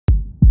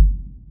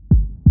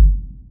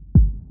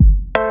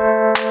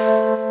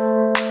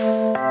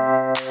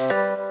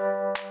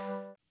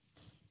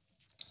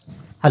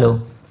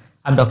Hello,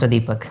 I'm Dr.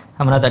 Deepak.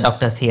 I'm one of the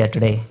doctors here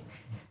today.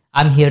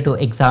 I'm here to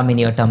examine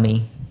your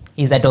tummy.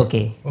 Is that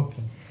okay?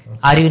 Okay.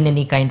 Are you in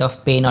any kind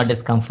of pain or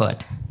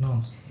discomfort?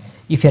 No.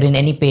 If you're in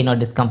any pain or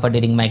discomfort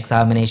during my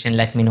examination,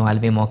 let me know. I'll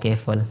be more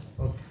careful.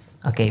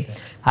 Okay. Okay.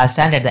 I'll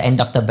stand at the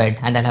end of the bed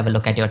and I'll have a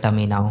look at your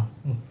tummy now.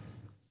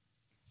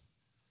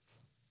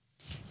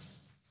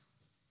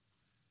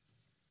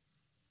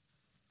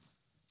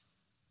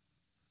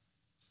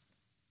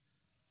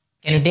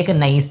 Can you take a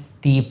nice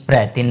deep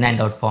breath in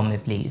and out for me,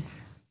 please?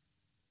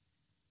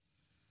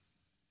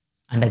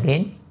 And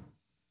again.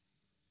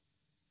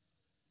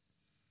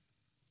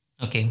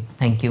 Okay,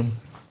 thank you.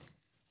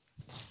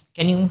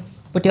 Can you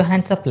put your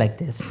hands up like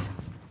this?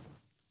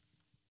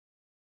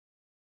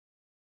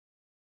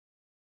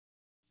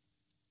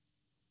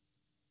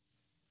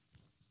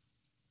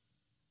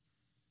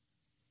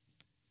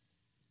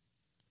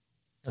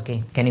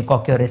 Okay, can you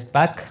cock your wrist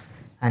back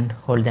and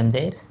hold them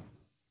there?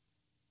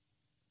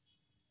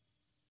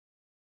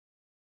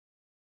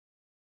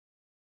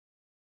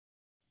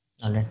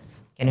 Alright,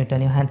 can you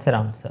turn your hands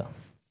around, sir?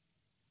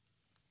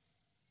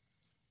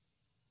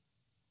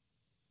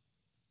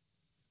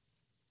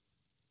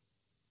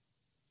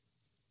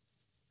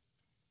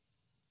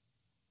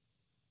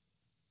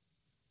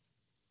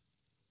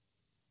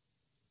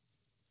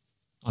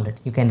 Alright,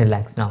 you can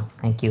relax now.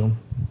 Thank you.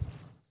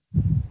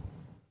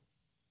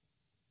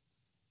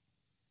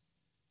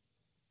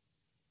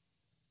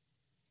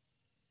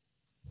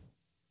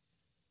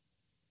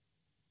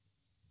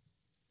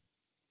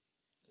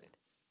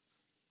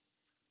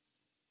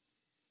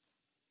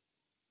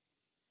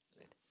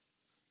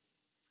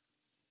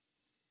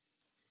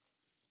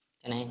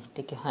 Can I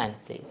take your hand,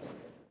 please?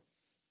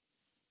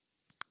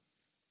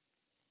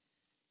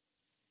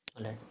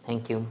 Alright,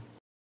 thank you.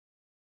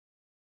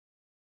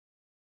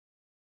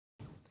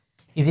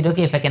 Is it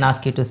okay if I can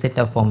ask you to sit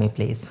up for me,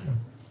 please?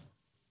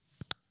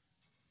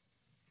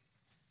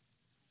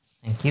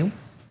 Thank you.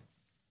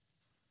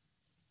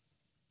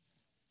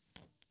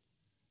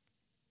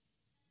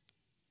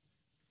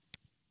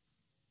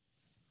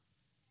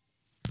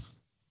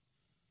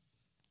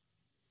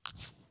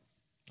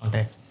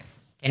 Alright,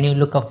 can you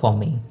look up for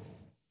me?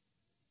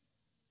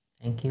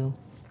 Thank you.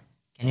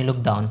 Can you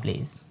look down,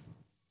 please?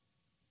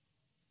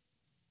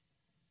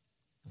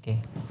 Okay.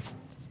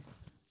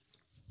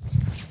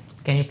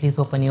 Can you please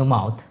open your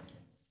mouth?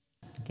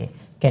 Okay.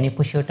 Can you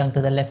push your tongue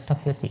to the left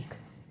of your cheek?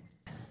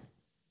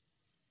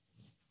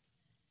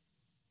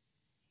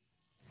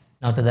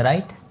 Now to the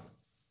right?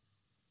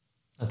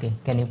 Okay.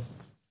 Can you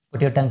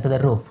put your tongue to the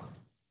roof?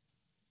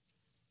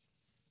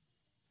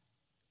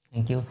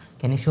 Thank you.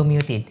 Can you show me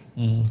your teeth?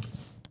 E.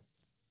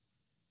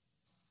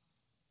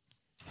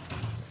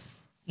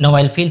 Now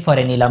I'll feel for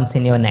any lumps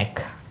in your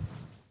neck.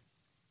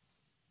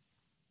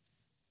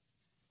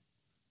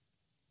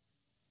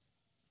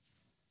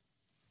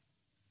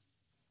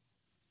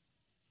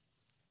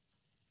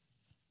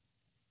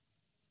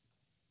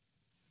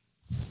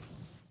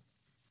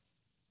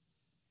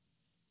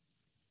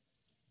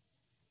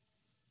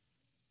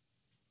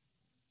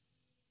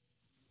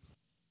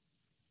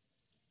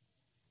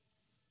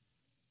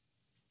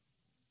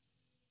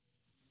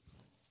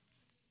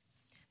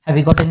 Have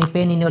you got any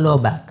pain in your lower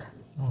back?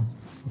 No.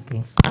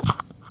 Okay.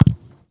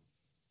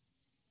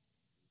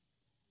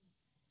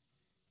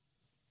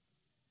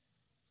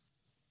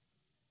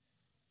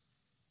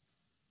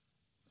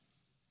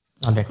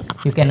 Alright.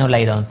 You can now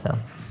lie down, sir.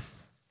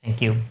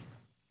 Thank you.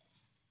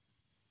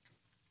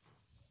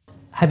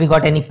 Have you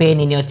got any pain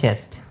in your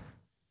chest?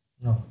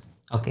 No.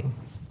 Okay.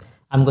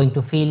 I'm going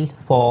to feel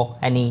for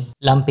any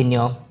lump in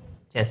your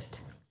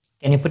chest.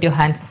 Can you put your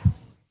hands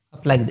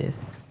up like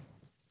this?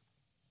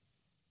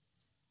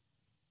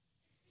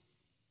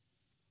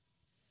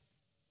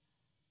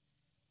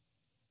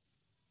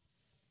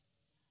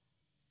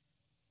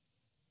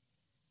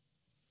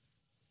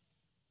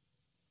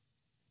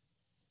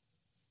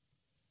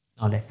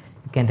 Alright.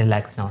 You can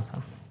relax now, sir.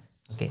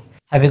 Okay.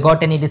 Have you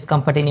got any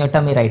discomfort in your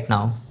tummy right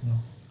now? No.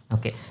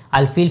 Okay.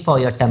 I'll feel for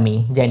your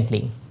tummy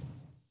gently.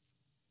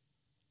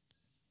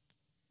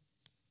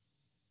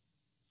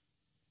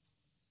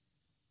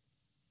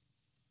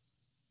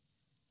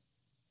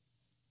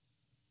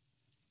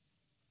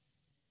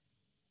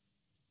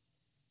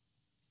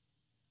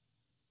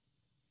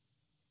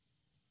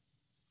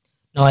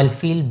 Now I'll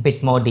feel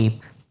bit more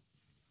deep.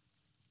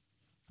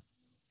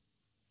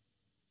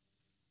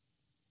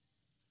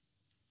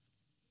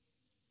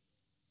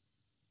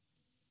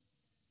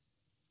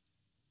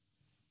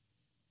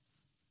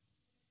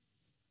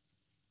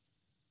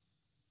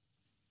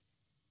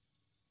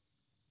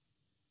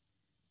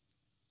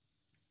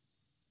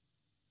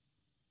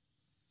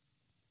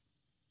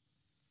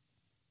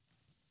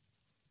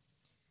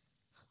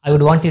 I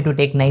would want you to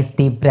take nice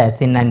deep breaths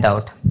in and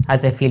out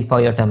as I feel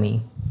for your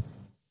tummy.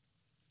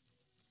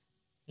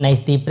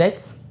 Nice deep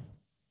breaths.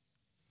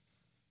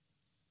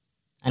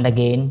 And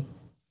again.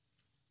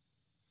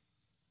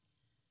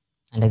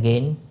 And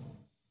again.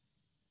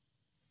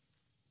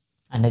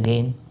 And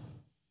again.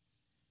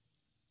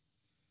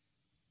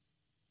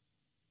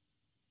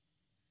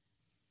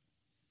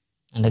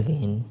 and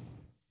again.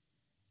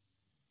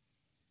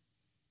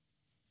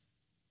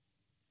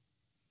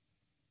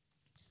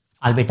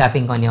 I'll be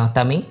tapping on your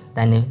tummy,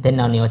 then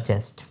on your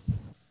chest.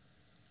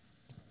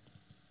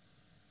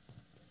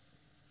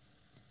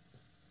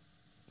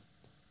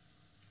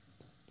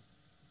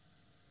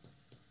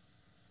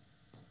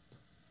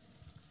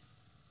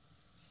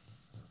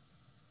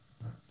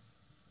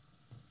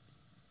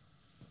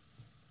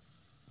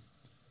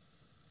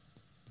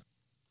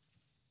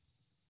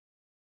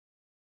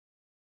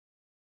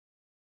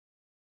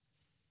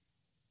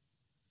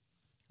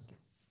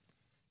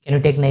 Can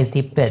you take nice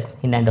deep breaths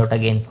in and out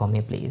again for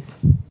me, please?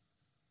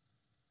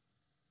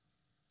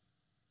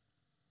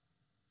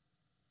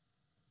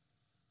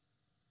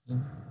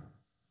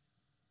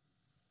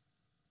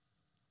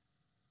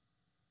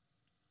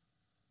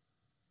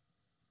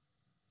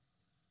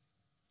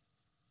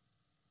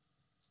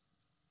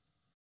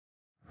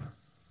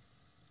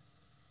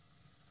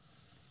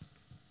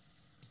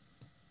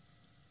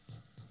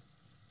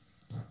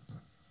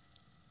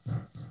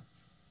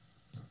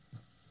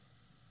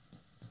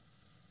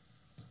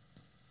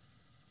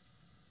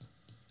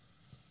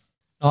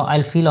 Now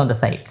I'll feel on the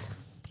sides.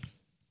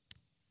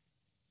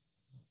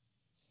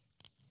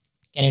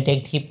 Can you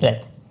take deep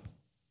breath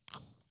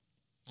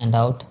and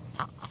out?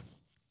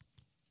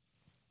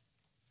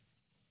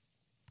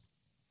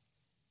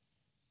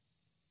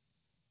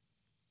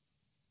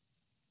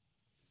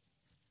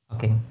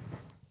 Okay.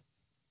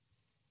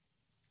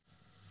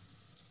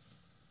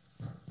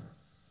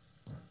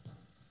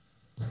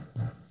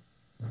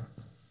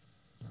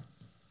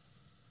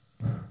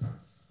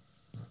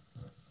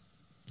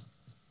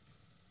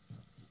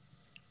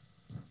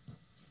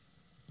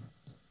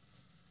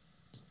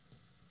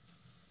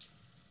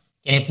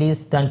 Can you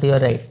please turn to your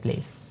right,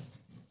 please?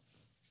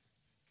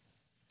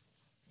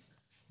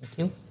 Thank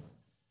you.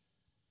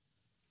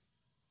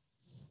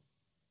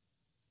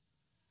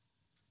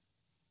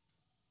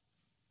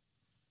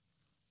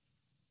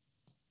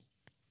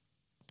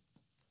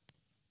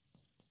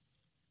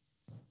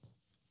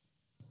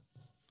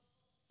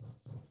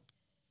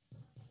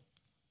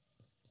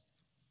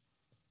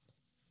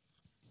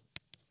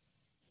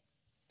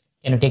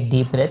 Can you take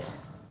deep breath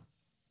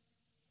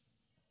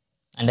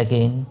and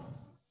again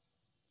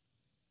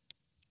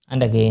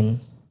and again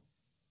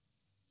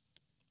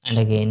and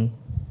again?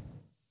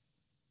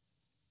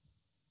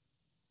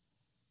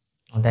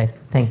 All right,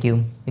 thank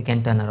you. You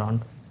can turn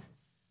around.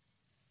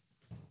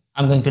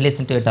 I'm going to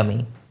listen to your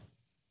tummy.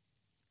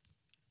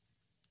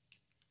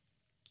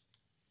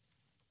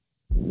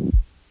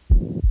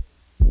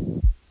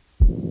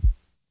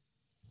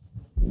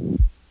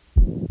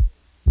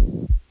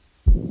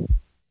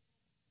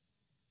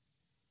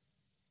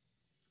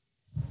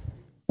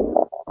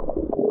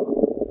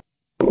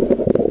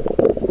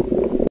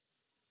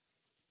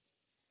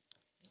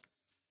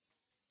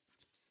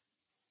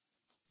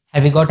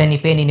 Have you got any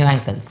pain in your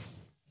ankles?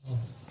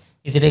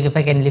 Is it okay if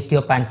I can lift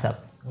your pants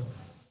up?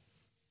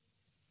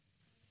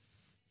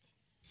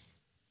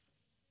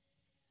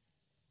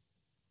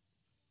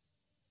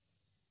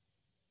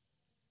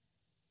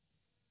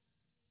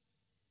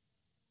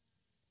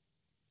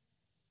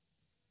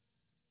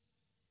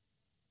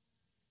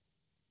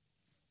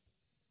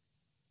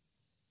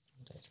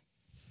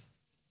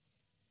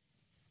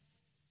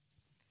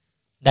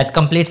 That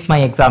completes my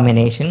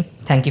examination.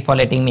 Thank you for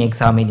letting me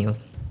examine you.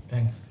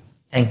 Thanks.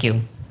 Thank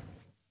you.